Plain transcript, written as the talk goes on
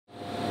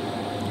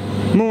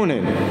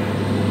morning.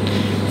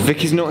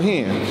 Vicky's not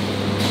here.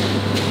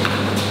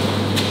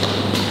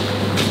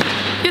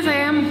 Yes, I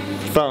am.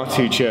 Far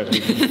too chirpy,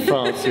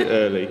 far too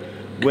early.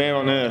 Where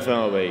on earth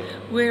are we?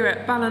 We're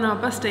at Ballina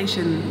bus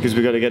station. Because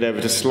we've got to get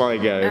over to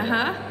Sligo.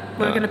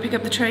 We're going to pick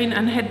up the train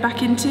and head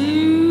back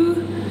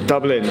into...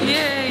 Dublin.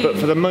 Yay! But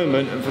for the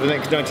moment, and for the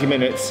next 90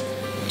 minutes,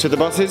 to the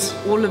buses?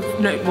 All of...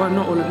 No, well,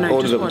 not all of... No,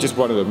 all just of them, one. just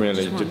one of them,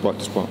 really.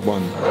 Just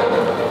one.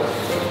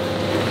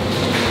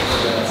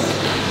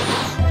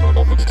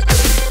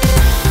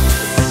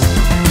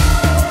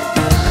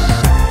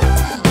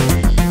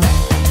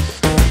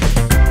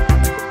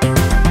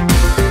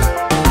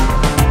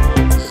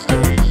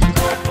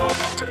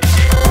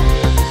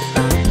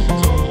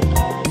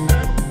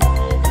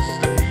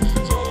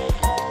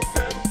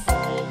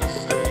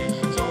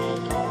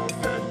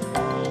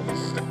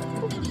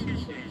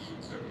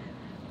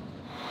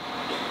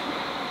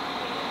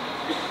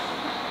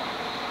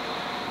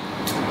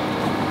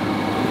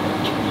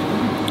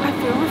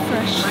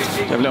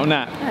 Have a little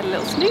nap? I had a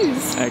little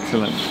snooze.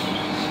 Excellent.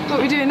 What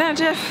are we doing now,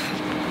 Geoff?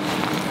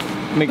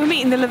 We're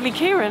meeting the lovely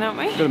Kieran, aren't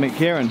we? Got to meet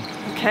Kieran.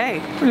 Okay.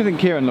 What do you think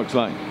Kieran looks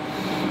like?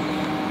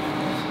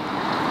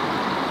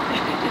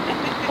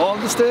 All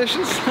the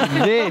stations?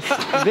 This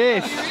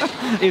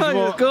is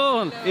what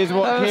Kieran...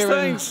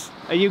 Thanks.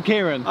 Are you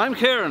Kieran? I'm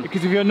Kieran.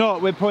 Because if you're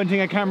not, we're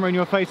pointing a camera in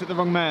your face at the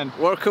wrong man.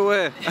 Work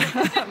away.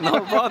 No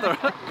bother.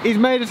 He's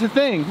made us a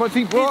thing. What's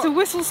he... What? It's a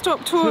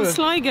whistle-stop tour of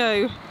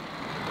Sligo.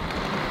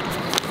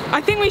 I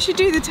think we should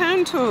do the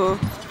town tour.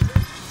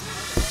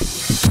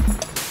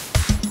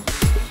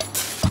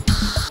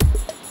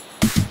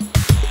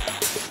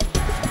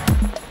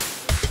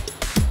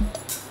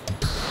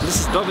 This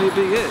is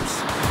WB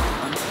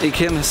Yates. He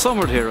came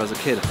summered here as a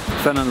kid,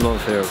 fell in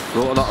love here,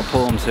 wrote a lot of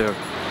poems here.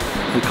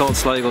 We called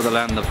Sligo the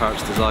land of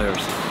heart's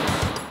desires.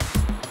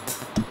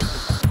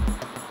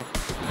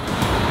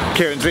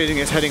 Kieran's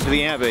leading us heading for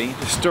the Abbey.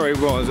 The story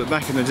was that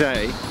back in the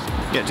day,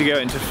 you had to go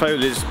into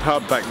Foley's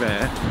pub back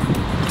there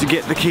to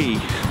get the key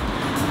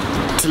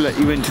to let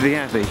you into the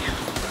Abbey.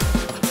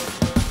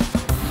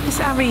 This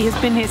Abbey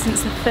has been here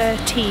since the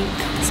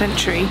 13th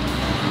century.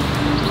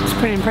 It's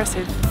pretty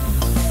impressive.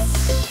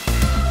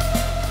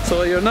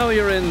 So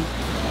you're in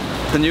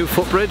the new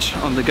footbridge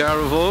on the Gar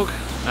of Vogue,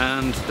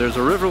 and there's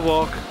a river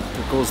walk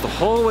that goes the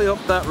whole way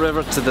up that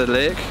river to the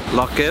lake,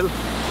 Lough Gill,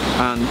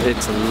 and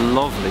it's a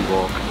lovely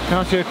walk. Can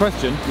I ask you a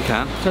question? You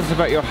can. Tell us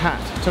about your hat.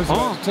 Tell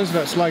us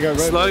about Sligo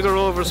Rovers. Sligo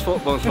Rovers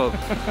Football Club.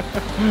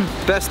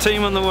 Best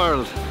team in the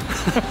world.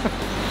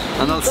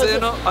 And I'll say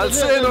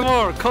no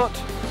more. Cut.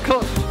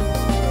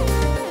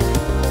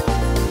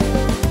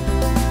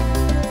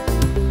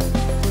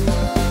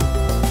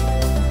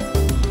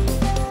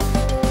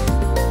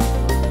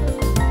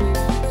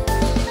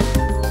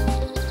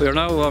 We are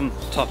now on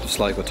top of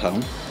Sligo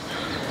town,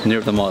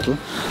 near the model,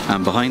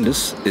 and behind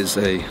us is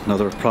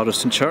another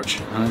Protestant church,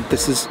 and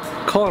this is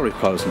Carrick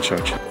Protestant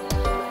Church.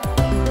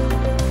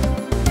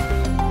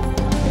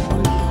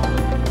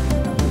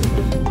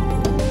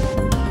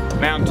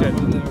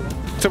 Mountain.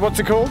 So what's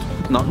it called?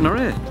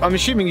 Knocknaree. I'm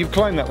assuming you've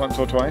climbed that once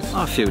or twice.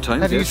 A few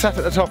times. Have you yes. sat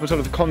at the top and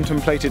sort of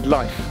contemplated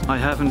life? I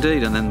have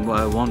indeed, and then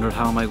I wondered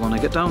how am I going to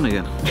get down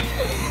again.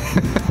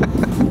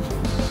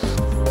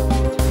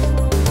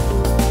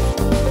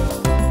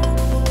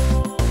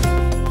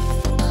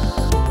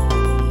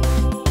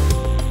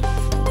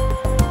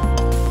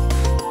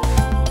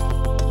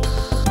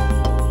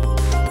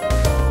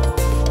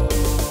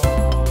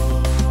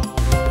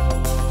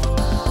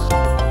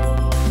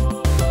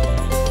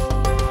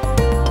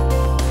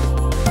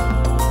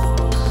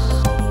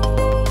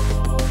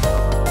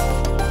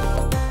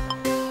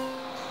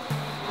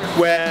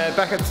 We're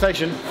back at the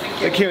station.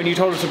 Kieran, you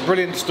told us a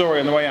brilliant story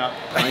on the way up.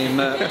 I'm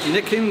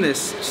nicking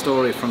this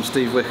story from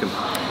Steve Wickham.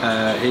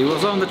 He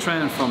was on the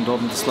train from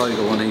Dublin to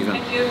Sligo one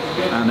evening,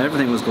 and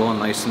everything was going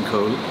nice and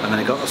cool, and then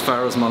he got as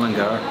far as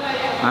Mullingar,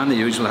 and the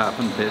usual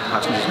happened. The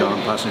passengers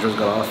gone, passengers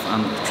got off,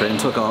 and the train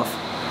took off.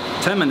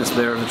 10 minutes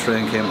later the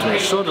train came to a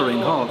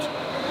shuddering halt,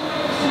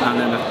 and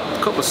then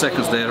a couple of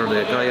seconds later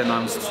the guy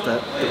announced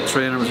that the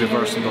train was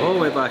reversing the whole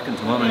way back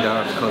into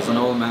Mullingar because an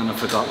old man had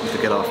forgotten to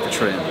get off the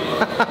train.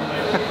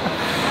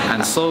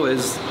 And so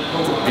is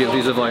the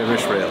beauties of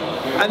Irish rail.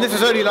 And this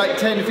was only like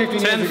 10,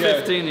 15 years ago.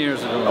 15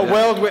 years ago. A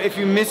world where if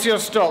you miss your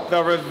stop,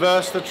 they'll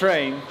reverse the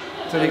train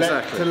to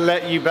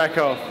let you back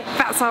off.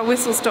 That's our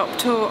whistle-stop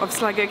tour of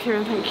Sligo,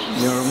 Kieran, thank you.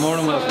 You're more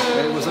than welcome.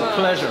 It was a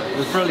pleasure. It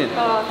was brilliant.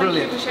 Oh,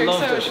 brilliant. Thank you for sharing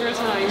so much of your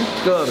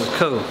time. Good, it was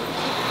cool.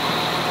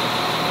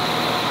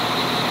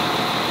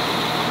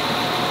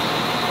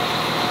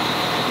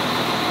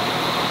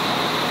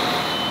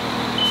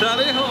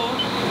 Tally ho!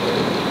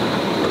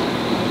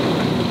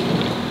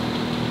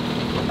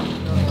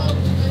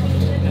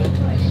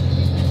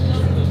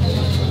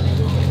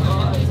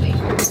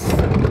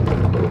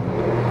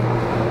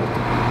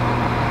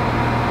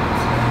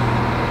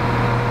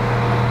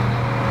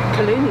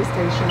 Colony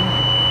Station.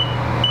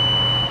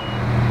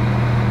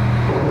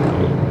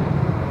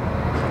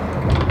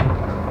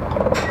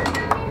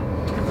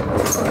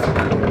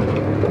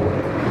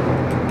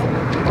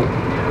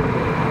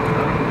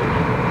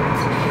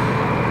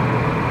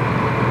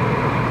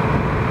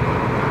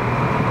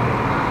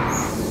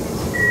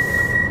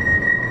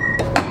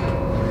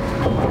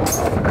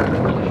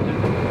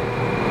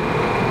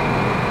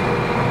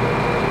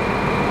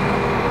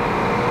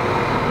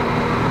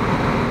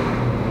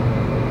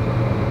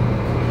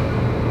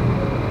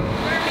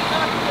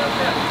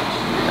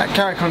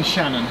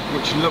 Carrick-on-Shannon,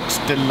 which looks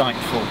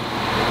delightful.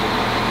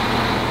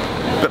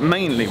 But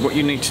mainly what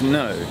you need to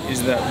know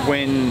is that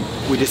when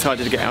we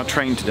decided to get our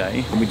train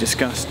today, we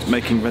discussed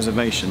making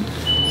reservation.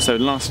 So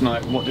last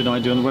night, what did I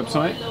do on the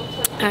website?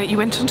 You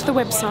went onto the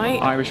website.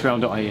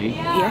 irishrail.ie.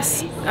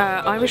 Yes,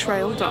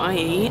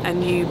 irishrail.ie,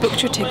 and you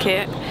booked your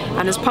ticket,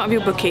 and as part of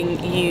your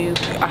booking you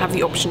have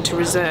the option to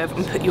reserve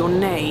and put your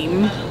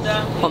name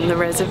on the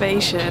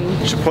reservation.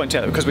 I should point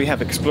out, because we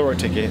have Explorer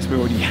tickets, we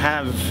already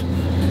have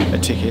a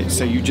ticket,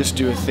 so you just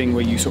do a thing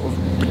where you sort of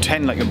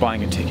pretend like you're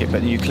buying a ticket, but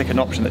then you click an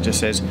option that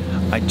just says,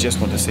 I just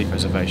want a seat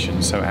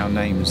reservation, so our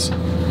names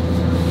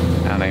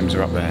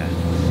are up there,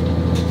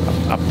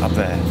 up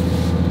there.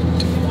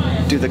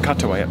 Do the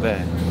cutaway up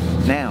there.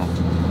 Now,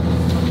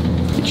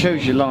 it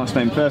shows your last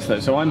name first though,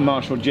 so I'm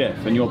Marshall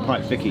Geoff and you're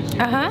Pipe Vicki.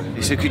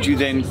 So could you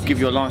then give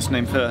your last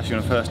name first,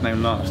 your first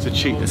name last, to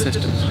cheat the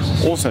system?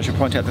 Also, I should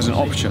point out there's an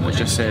option that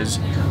just says,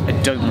 I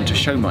don't want to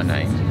show my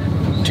name.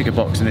 Tick a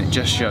box and it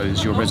just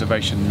shows your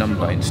reservation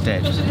number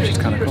instead, which is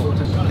kind of cool.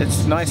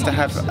 It's nice to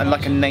have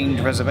like a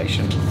named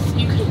reservation.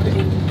 You could have put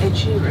in Ed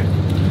Sheeran.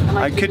 And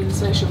I could have been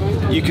Saoirse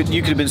Ronan. You could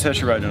have been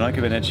Saoirse Ronan and I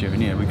could have been Ed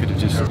Sheeran, yeah, we could have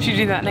just... Should you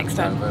do that next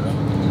time?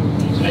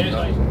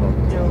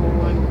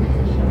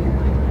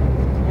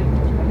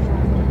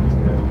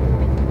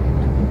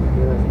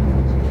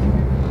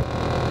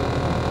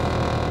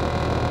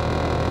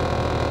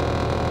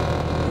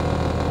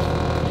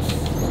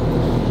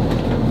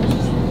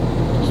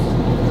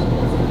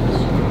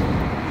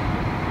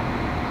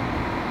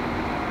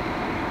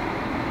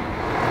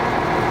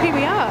 Here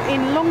we are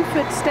in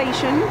Longford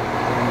Station.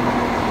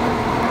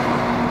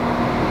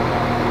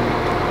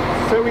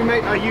 So we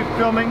made, are you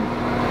filming?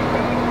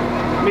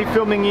 Me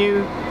filming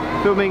you,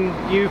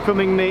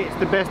 filming me, it's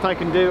the best I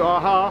can do,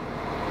 aha.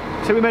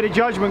 So we made a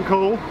judgment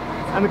call,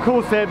 and the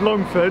call said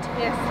Longford.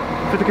 Yes.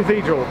 For the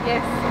cathedral.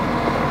 Yes.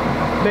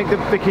 Make the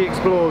Vicki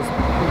Explores.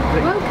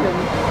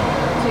 Welcome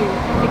to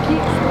Vicki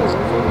Explores.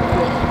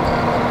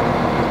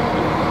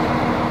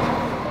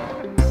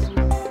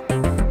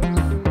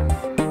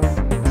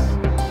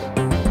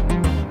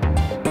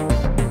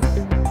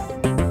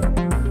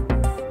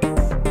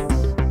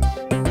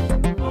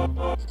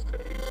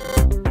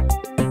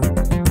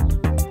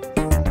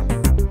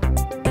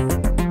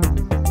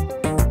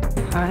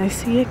 I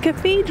see a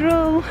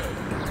cathedral.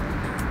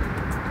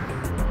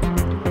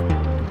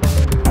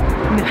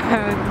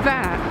 Now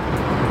that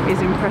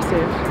is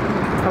impressive.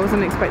 I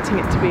wasn't expecting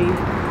it to be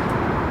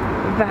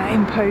that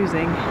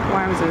imposing.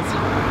 Wowzers.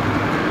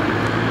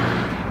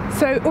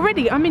 So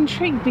already I'm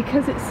intrigued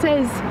because it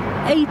says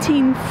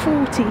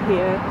 1840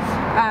 here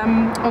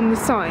on the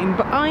sign,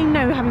 but I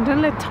know, having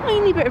done a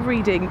tiny bit of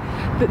reading,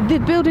 that the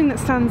building that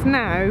stands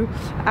now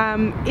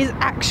is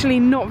actually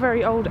not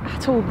very old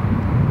at all.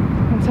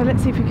 And so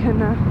let's see if we can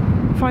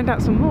find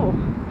out some more.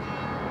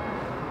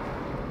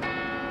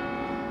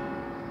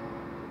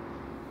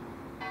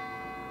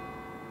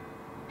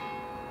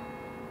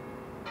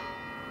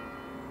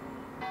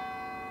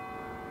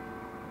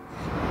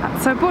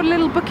 So I bought a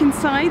little book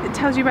inside that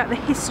tells you about the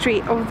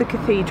history of the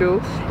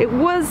cathedral. It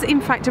was in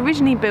fact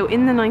originally built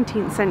in the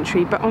 19th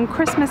century, but on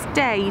Christmas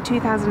Day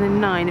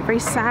 2009 it very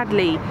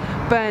sadly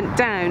burnt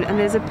down, and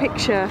there's a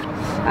picture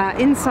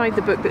inside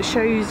the book that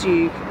shows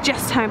you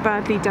just how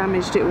badly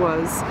damaged it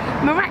was.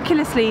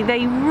 Miraculously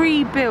they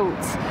rebuilt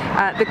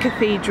the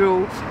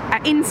cathedral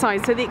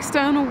inside, so the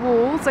external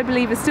walls I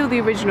believe are still the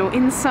original.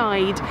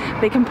 Inside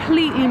they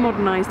completely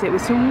modernised it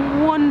with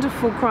some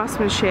wonderful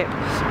craftsmanship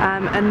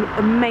and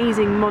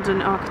amazing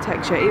modern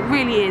architecture. It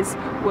really is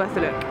worth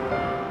a look.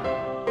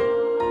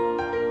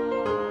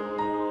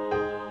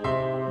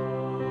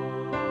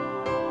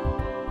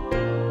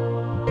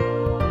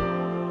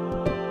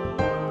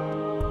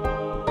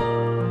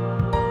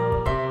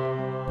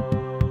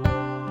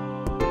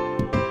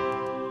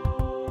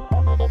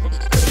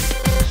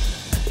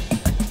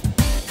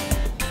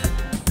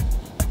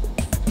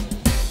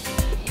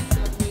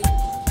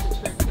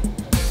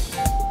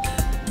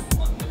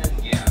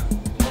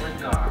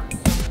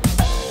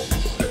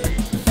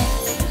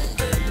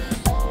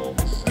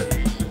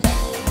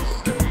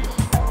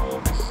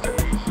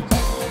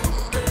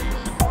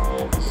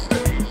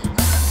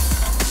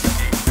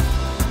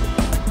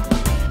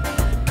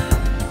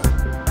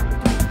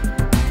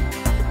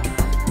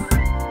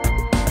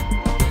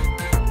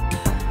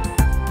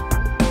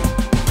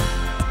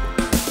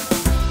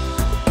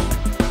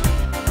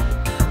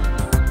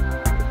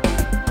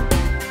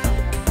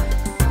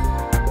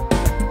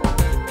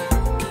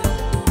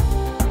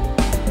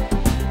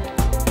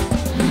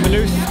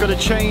 Got to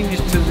change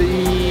to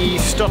the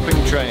stopping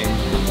train.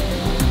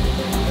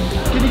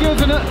 Can you give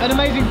us an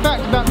amazing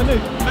fact about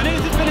Maynooth?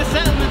 Maynooth has been a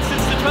settlement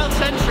since the 12th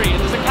century,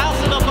 and there's a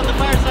castle up on the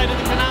far side of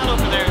the canal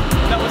over there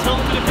that was home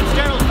to the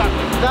Fitzgerald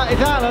family. That is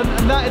Alan,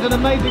 and that is an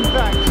amazing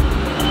fact.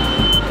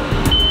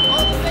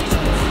 All the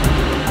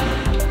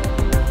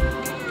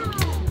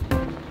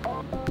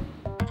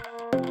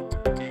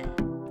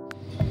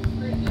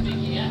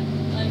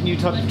New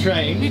type of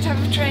train. New type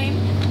of train,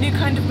 new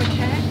kind of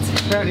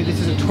maquette. Apparently this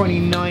is a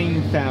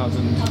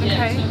 29,000.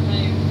 Okay.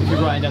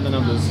 you're writing down the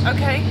numbers.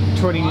 Okay.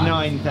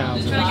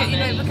 29,000. Do you want to get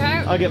your notebook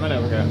out? I'll get my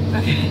notebook out.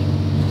 Okay.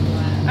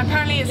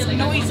 Apparently it's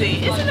noisy.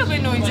 It's a little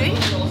bit noisy.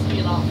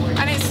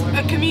 And it's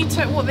a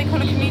commuter, what they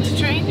call a commuter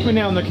train? We're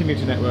now on the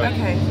commuter network.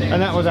 Okay.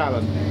 And that was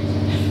Alan.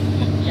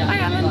 Hi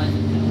Alan.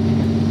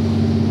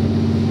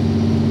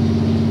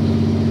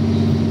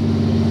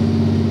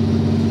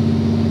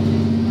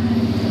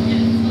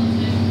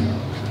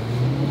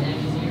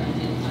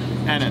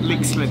 And at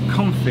Leixlip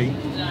Comfy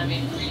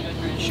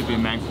should be a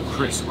man called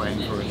Chris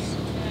waiting for us.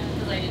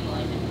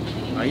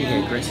 Are you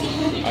here, Chris?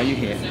 Are you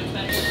here?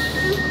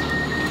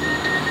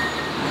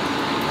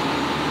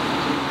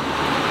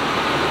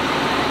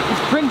 He's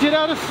printed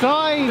out a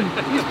sign!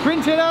 He's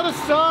printed out a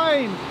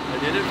sign! I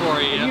did it for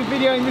you. Are you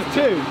videoing this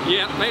too?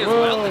 Yeah, may as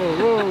whoa,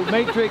 well. Whoa,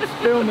 Matrix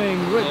filming.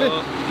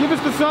 Give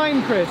us the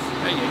sign, Chris.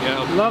 There you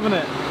go. Loving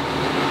it.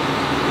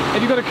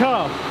 Have you got a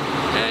car?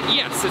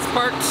 Yes, it's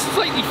parked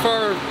slightly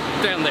far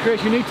down there.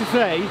 Chris, you need to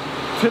say,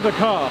 to the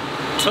car.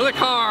 To the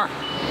car!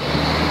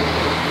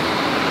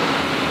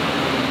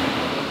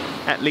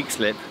 At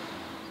Leixlip,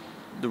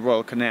 the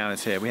Royal Canal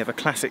is here. We have a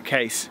classic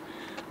case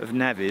of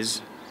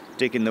navvies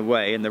digging the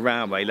way and the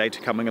railway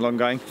later coming along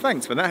going,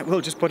 thanks for that,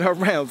 we'll just put our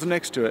rails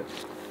next to it.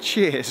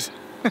 Cheers.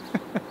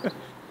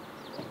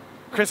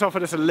 Chris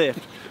offered us a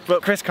lift,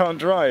 but Chris can't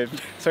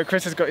drive, so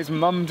Chris has got his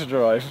mum to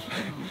drive.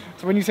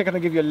 So when you say, can I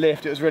give you a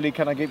lift, it was really,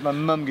 can I give my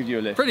mum give you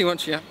a lift? Pretty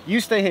much, yeah.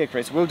 You stay here,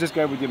 Chris, we'll just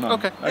go with your mum.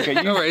 Okay. Okay,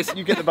 No worries.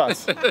 You get the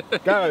bus.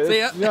 Go. See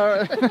ya.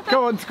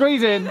 Go on,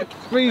 squeeze in.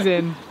 Squeeze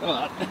in. Come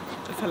on.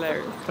 That's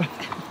hilarious.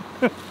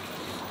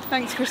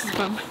 Thanks Chris's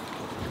mum.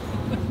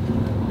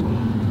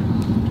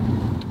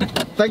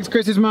 Thanks,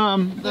 Chris's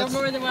mum. You're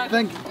more than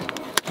welcome.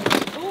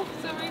 Oh,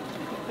 sorry.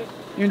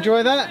 You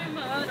enjoy that?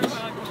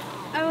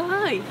 Oh,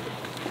 hi.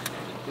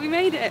 We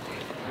made it.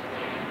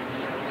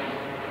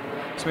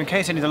 So in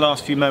case any of the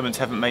last few moments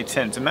haven't made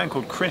sense, a man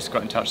called Chris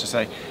got in touch to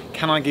say,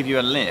 can I give you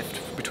a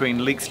lift between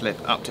Leixlip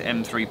up to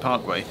M3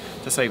 Parkway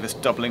to save us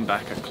doubling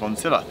back at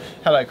Clonsilla?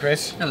 Hello,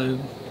 Chris. Hello.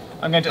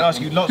 I'm going to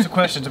ask you lots of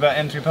questions about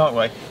M3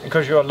 Parkway.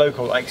 Because you're a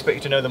local, I expect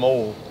you to know them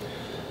all.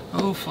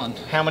 Oh, fun.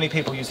 How many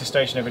people use the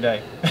station every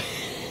day?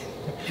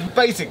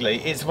 Basically,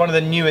 it's one of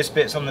the newest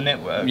bits on the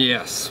network.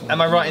 Yes.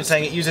 Am I right in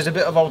saying it uses a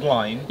bit of old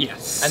line?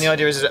 Yes. And the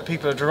idea is that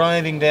people are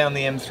driving down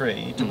the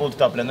M3 towards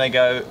Dublin and they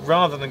go,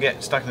 rather than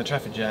get stuck in the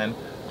traffic jam,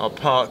 I'll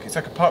park, it's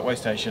like a parkway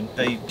station,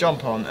 they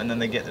jump on and then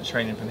they get the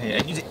train in from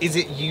here. Is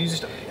it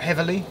used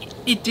heavily?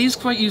 It is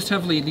quite used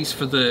heavily, at least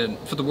for the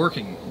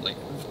working, like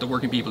the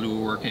working people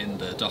who work in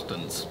the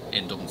Docklands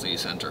in Dublin City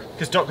Centre.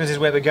 Because Docklands is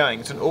where we're going.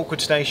 It's an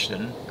awkward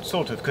station,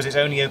 sort of, because it's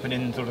only open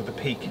in sort of the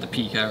peak. The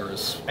peak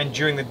hours. And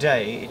during the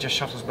day, it just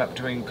shuttles back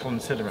between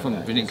Clonsilla and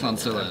there. Between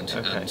Clonsilla and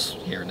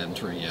here in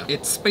M3, yeah.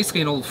 It's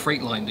basically an old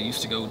freight line that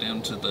used to go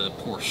down to the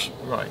port.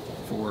 Right.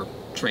 For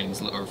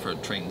trains, or for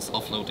trains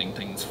offloading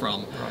things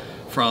from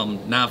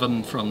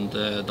Navan, from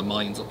the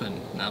mines up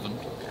in Navan.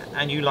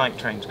 And you like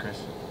trains,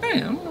 Chris?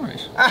 Yeah, I'm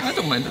alright. I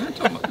don't mind.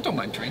 I don't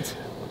mind trains.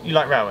 You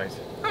like railways?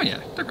 Oh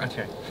yeah, they're grand.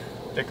 Okay.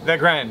 They're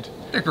grand.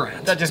 They're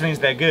grand. That just means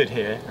they're good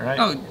here, right?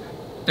 Oh,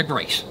 they're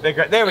great. They're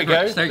great. There we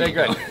go. Great. There they're you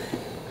great. go.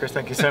 Chris,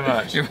 thank you so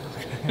much.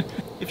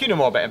 If you know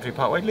more about M3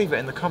 Parkway, leave it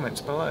in the comments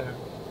below.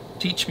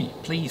 Teach me,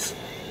 please.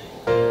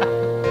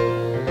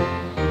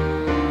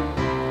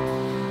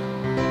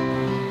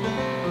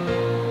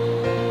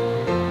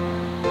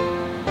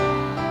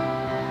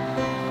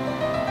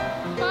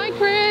 Bye,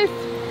 Chris.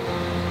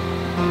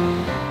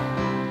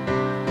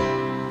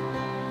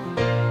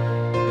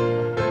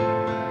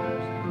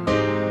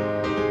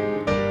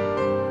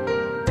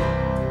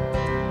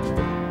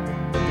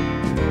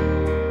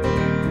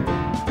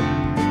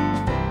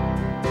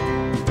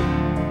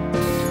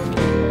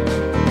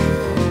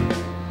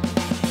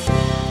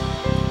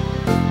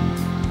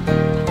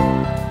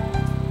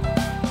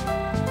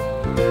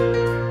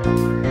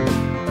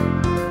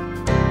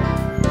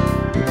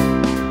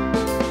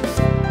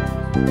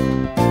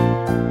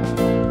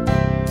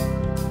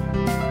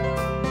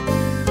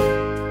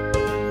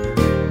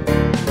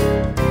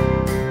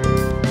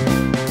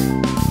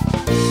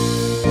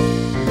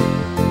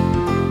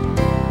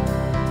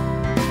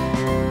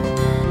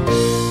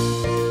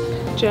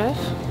 Geoff,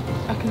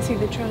 I can see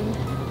the tram.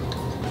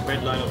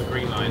 Red line or the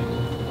green line?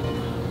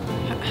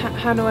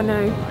 How do I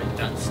know?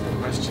 That's the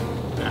question.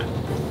 That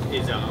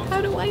is our...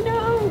 How do I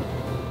know?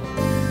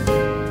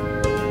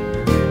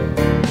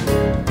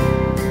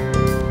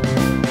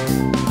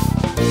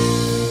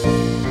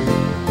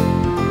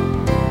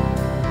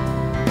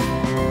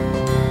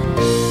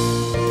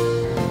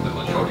 We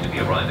will shortly be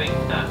arriving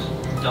at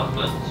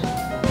Dublin.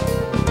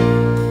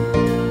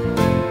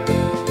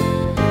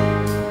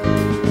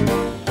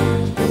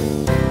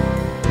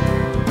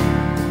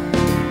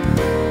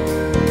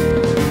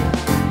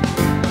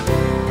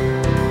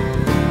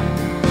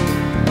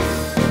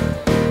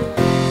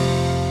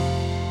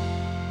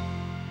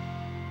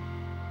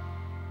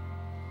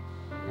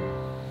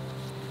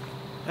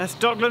 That's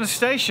Docklands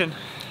Station.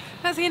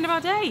 That's the end of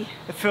our day.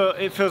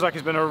 It feels like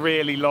it's been a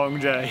really long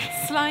day.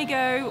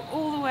 Sligo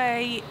all the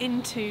way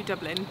into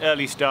Dublin.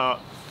 Early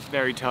start,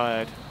 very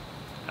tired.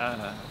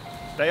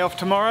 Day off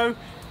tomorrow?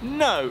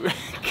 No,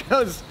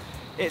 because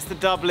it's the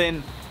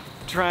Dublin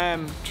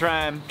tram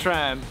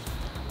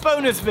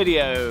bonus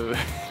video.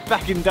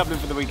 Back in Dublin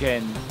for the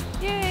weekend.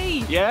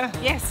 Yay! Yeah?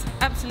 Yes,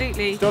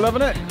 absolutely. Still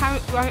loving it?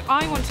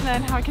 I want to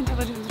learn how I can tell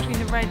the difference between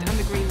the red and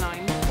the green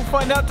line. We'll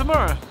find out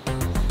tomorrow.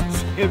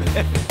 See you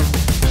then.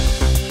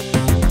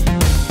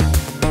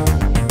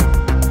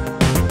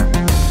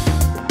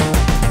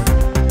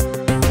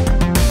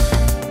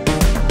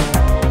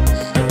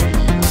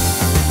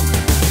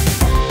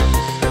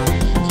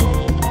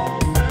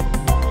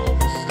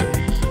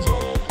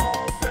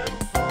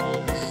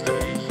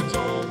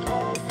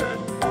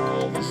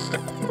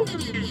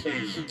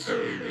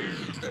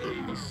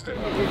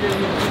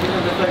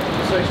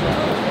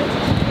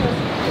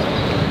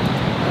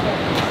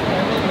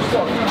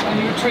 And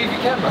you retrieve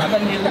your camera and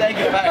then you leg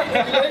it back.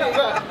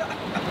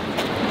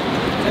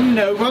 And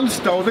no one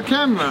stole the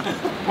camera.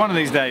 One of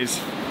these days.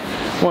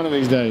 One of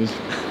these days.